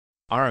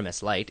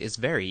RMS Lite is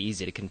very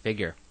easy to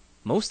configure.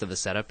 Most of the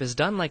setup is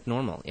done like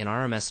normal in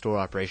RMS Store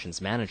Operations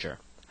Manager.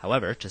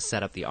 However, to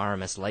set up the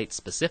RMS Lite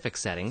specific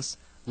settings,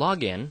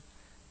 log in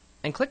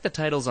and click the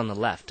titles on the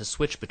left to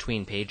switch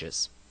between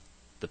pages.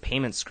 The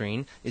payment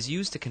screen is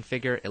used to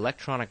configure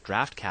electronic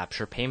draft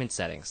capture payment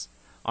settings.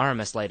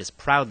 RMS Lite is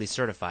proudly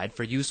certified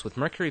for use with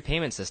Mercury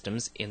payment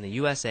systems in the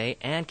USA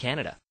and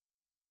Canada.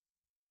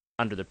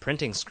 Under the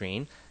printing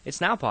screen,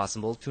 it's now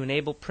possible to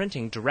enable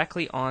printing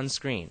directly on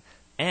screen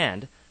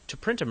and to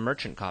print a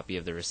merchant copy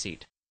of the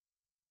receipt.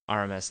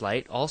 RMS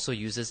Lite also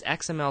uses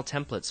XML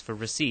templates for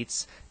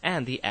receipts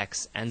and the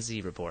X and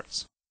Z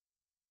reports.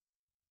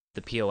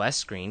 The POS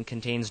screen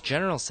contains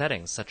general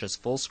settings such as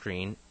full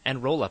screen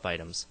and roll-up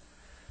items.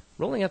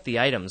 Rolling up the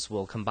items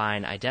will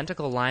combine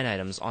identical line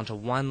items onto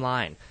one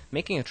line,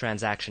 making a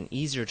transaction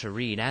easier to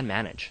read and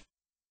manage.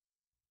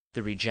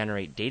 The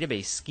Regenerate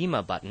Database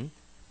Schema button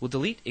will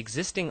delete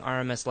existing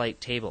RMS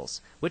Lite tables,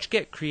 which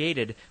get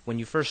created when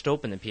you first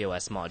open the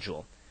POS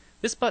module.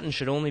 This button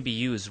should only be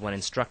used when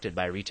instructed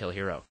by Retail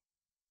Hero.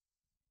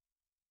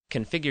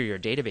 Configure your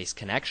database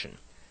connection.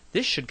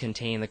 This should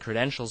contain the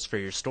credentials for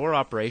your store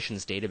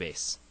operations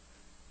database.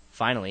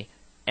 Finally,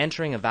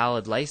 entering a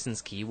valid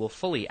license key will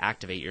fully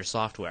activate your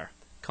software.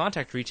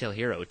 Contact Retail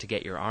Hero to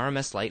get your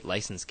RMS Lite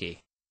license key.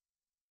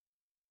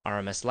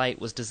 RMS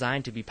Lite was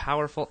designed to be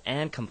powerful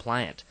and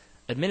compliant.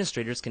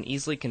 Administrators can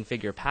easily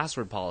configure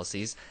password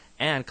policies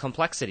and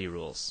complexity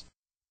rules.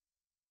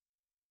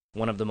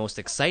 One of the most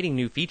exciting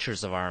new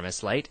features of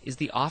RMS Lite is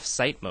the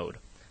off-site mode.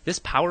 This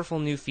powerful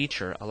new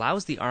feature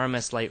allows the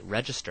RMS Lite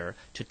register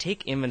to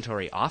take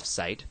inventory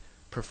off-site,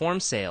 perform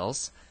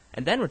sales,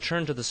 and then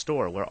return to the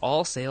store where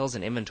all sales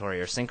and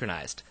inventory are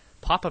synchronized.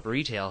 Pop-up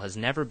retail has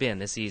never been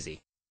this easy.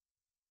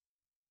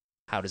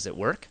 How does it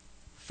work?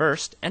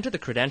 First, enter the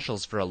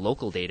credentials for a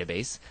local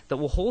database that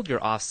will hold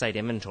your off-site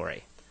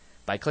inventory.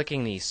 By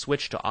clicking the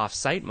Switch to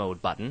Off-Site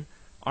Mode button,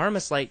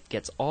 RMS Lite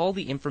gets all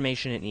the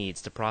information it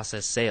needs to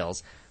process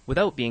sales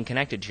without being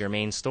connected to your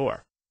main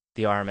store.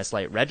 The RMS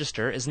Lite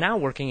register is now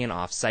working in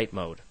off-site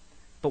mode.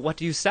 But what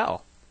do you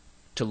sell?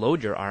 To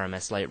load your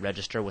RMS Lite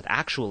register with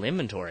actual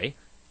inventory,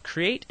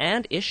 create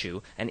and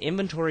issue an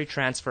inventory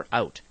transfer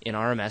out in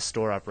RMS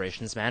Store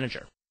Operations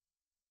Manager.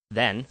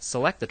 Then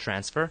select the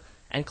transfer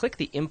and click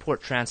the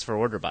Import Transfer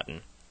Order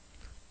button.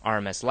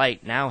 RMS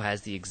Lite now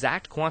has the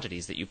exact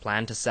quantities that you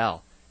plan to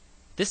sell.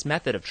 This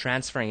method of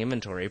transferring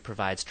inventory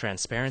provides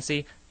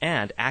transparency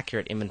and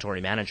accurate inventory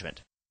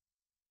management.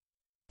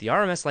 The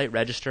RMS Lite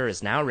register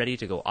is now ready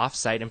to go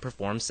off-site and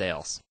perform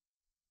sales.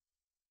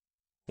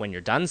 When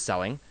you're done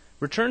selling,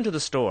 return to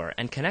the store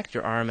and connect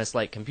your RMS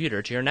Lite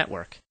computer to your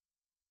network.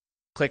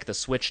 Click the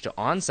Switch to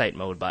On-Site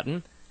Mode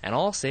button, and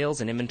all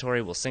sales and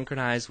inventory will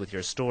synchronize with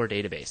your store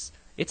database.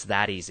 It's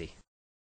that easy.